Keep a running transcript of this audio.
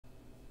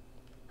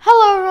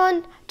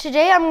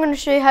Today I'm going to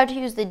show you how to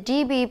use the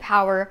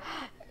DBPOWER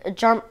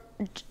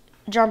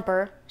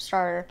jumper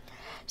starter.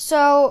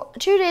 So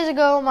 2 days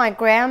ago, my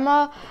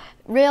grandma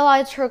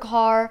realized her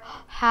car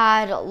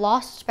had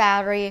lost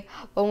battery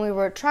when we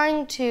were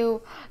trying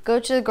to go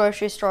to the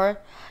grocery store.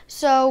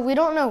 So we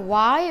don't know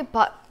why,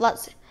 but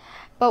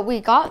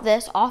we got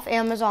this off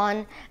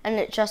Amazon and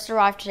it just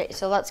arrived today.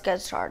 So let's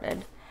get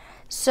started.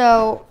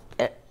 So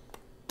it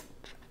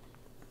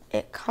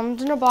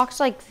comes in a box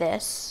like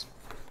this.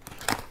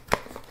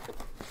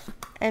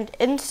 And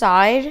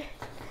inside,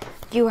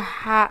 you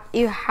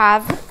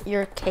have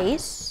your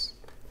case.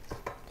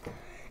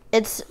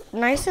 It's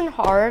nice and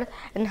hard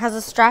and has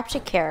a strap to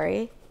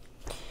carry.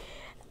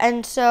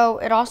 And so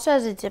it also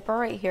has a zipper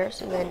right here,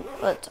 so then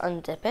let's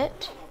unzip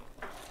it.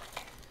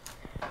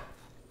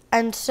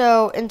 And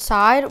so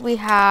inside we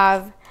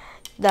have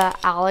the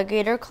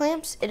alligator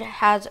clamps. It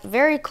has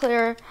very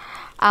clear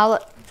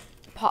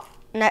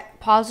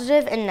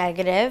positive and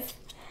negative.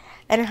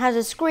 And it has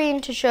a screen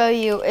to show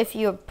you if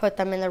you put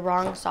them in the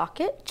wrong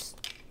sockets.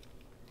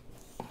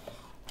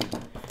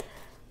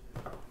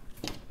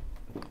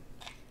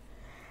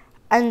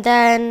 And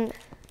then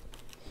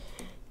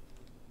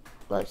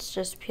let's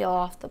just peel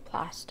off the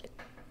plastic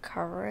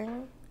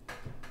covering.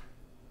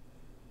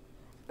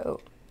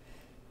 Oh.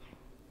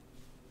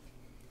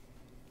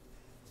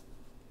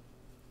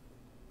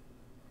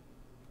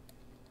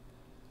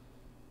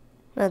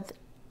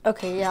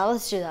 Okay, yeah,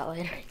 let's do that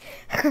later.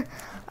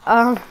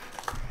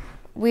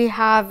 We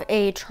have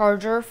a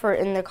charger for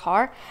in the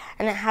car,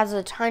 and it has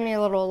a tiny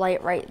little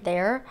light right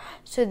there,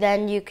 so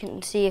then you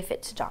can see if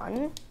it's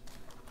done.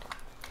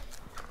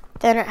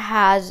 Then it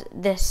has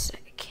this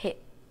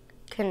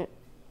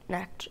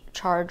connect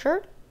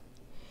charger,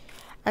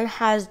 and it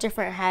has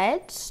different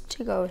heads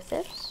to go with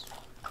this.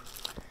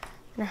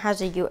 And it has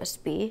a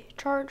USB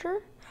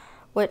charger,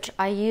 which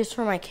I use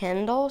for my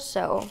Kindle,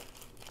 so.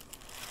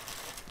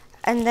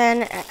 And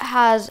then it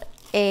has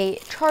a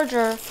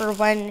charger for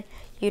when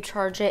you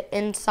charge it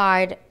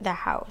inside the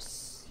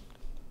house.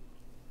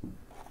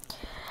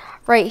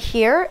 Right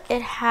here,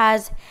 it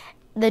has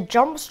the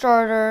jump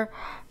starter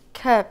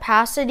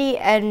capacity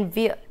and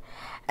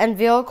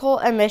vehicle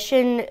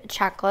emission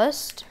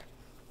checklist.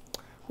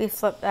 We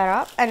flip that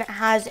up, and it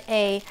has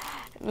a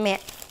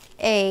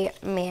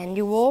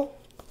manual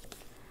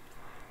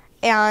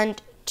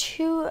and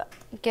two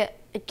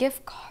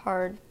gift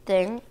card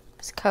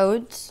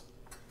codes.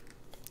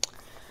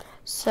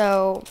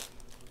 So.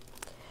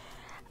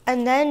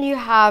 And then you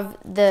have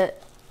the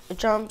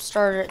jump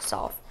starter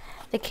itself.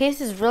 The case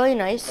is really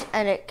nice,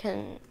 and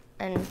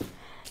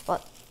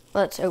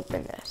let's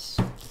open this.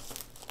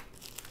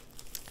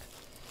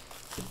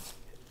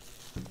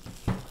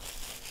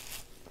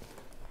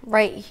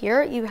 Right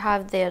here you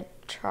have the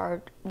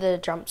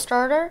jump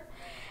starter.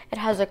 It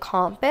has a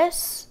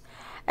compass,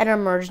 an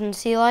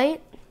emergency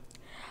light,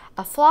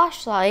 a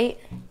flashlight,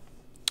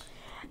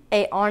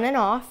 a on and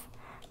off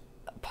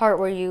part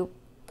where you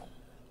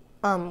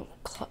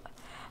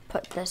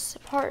put this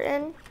part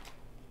in,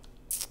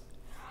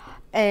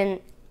 and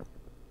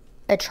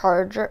a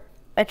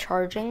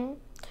charging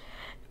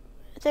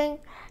thing,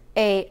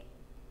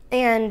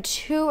 and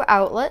two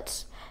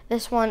outlets.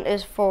 This one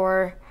is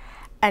for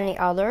any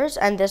others,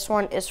 and this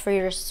one is for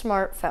your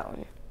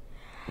smartphone.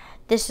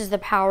 This is the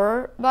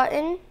power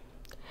button,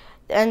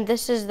 and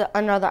this is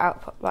another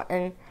output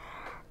button.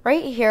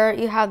 Right here,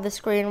 you have the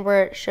screen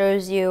where it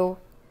shows you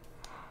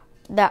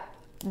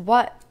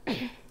what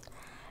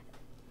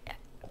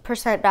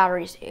percent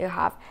batteries you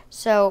have.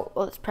 So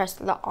let's press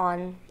the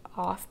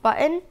on/off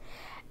button,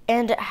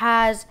 and it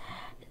has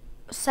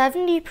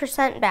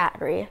 70%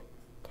 battery.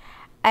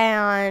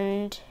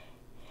 And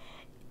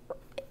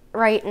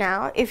right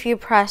now, if you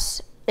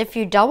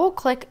double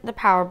click the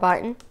power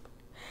button,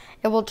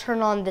 it will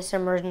turn on this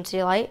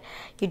emergency light.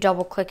 You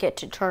double click it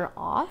to turn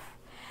off.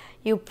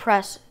 You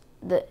press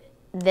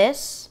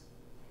this,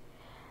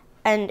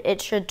 and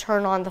it should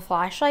turn on the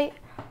flashlight.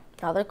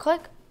 Another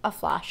click, a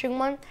flashing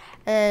one,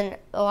 and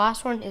the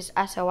last one is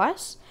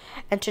SOS.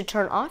 And to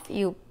turn off,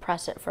 you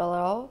press it for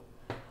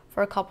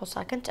a couple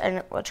seconds, and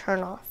it will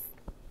turn off.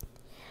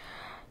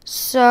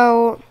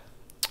 So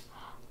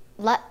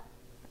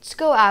let's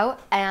go out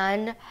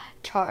and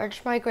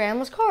charge my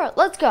grandma's car.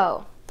 Let's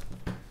go.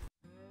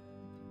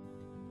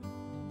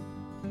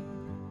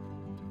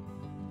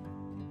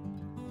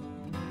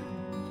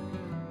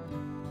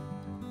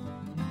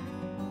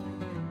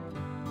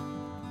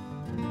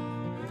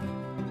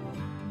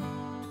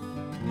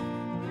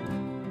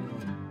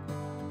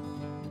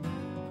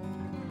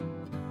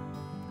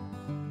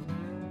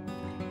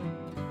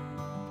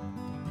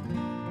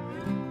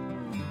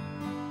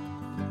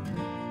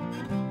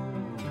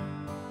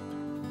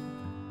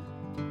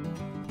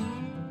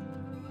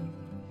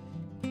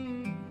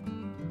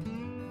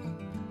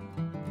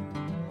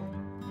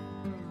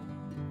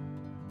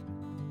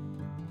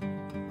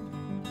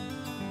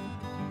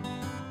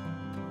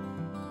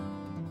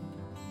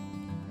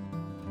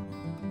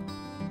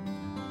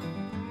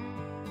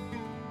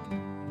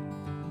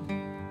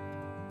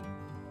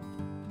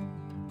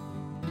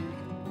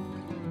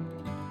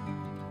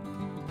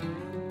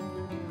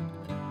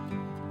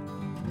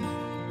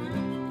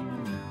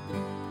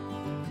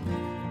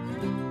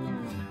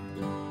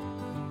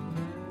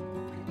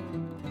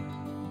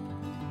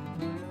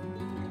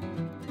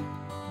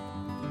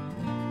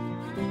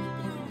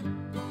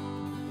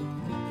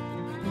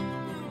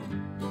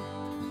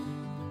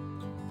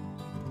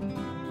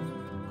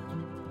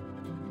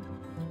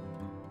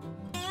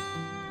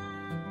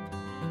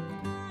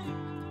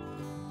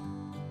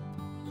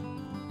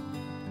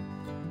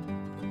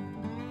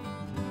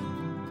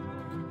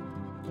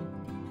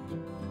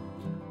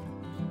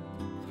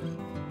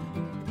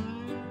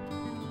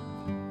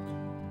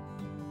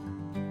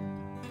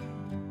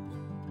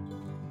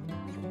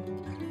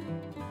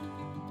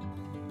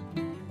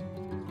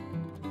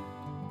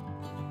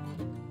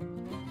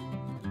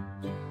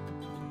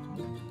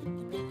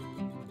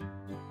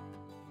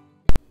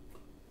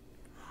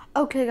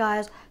 Okay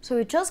guys, so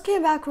we just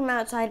came back from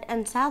outside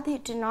and sadly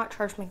it did not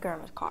charge my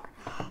grandma's car.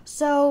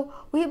 So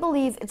we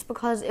believe it's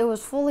because it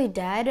was fully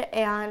dead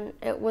and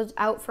it was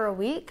out for a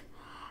week.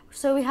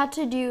 So we had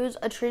to use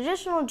a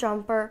traditional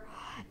jumper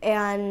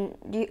and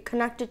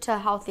connect it to a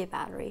healthy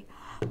battery.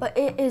 But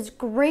it is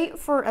great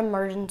for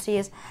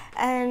emergencies,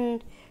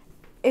 and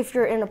if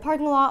you're in a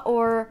parking lot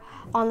or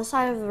on the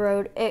side of the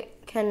road,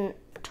 it can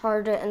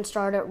charge it and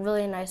start it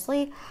really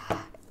nicely.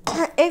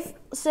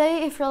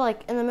 If you're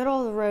like in the middle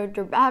of the road,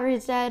 your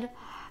battery's dead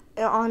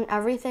on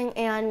everything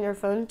and your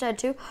phone's dead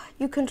too,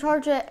 you can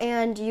charge it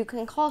and you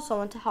can call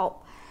someone to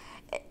help.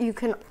 You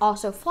can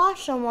also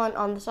flash someone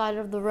on the side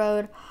of the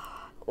road,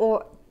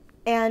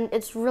 and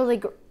it's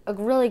really a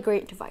really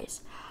great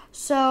device.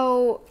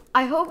 So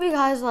I hope you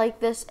guys like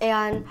this,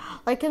 and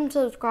like and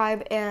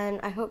subscribe, and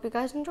I hope you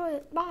guys enjoy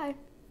it. Bye.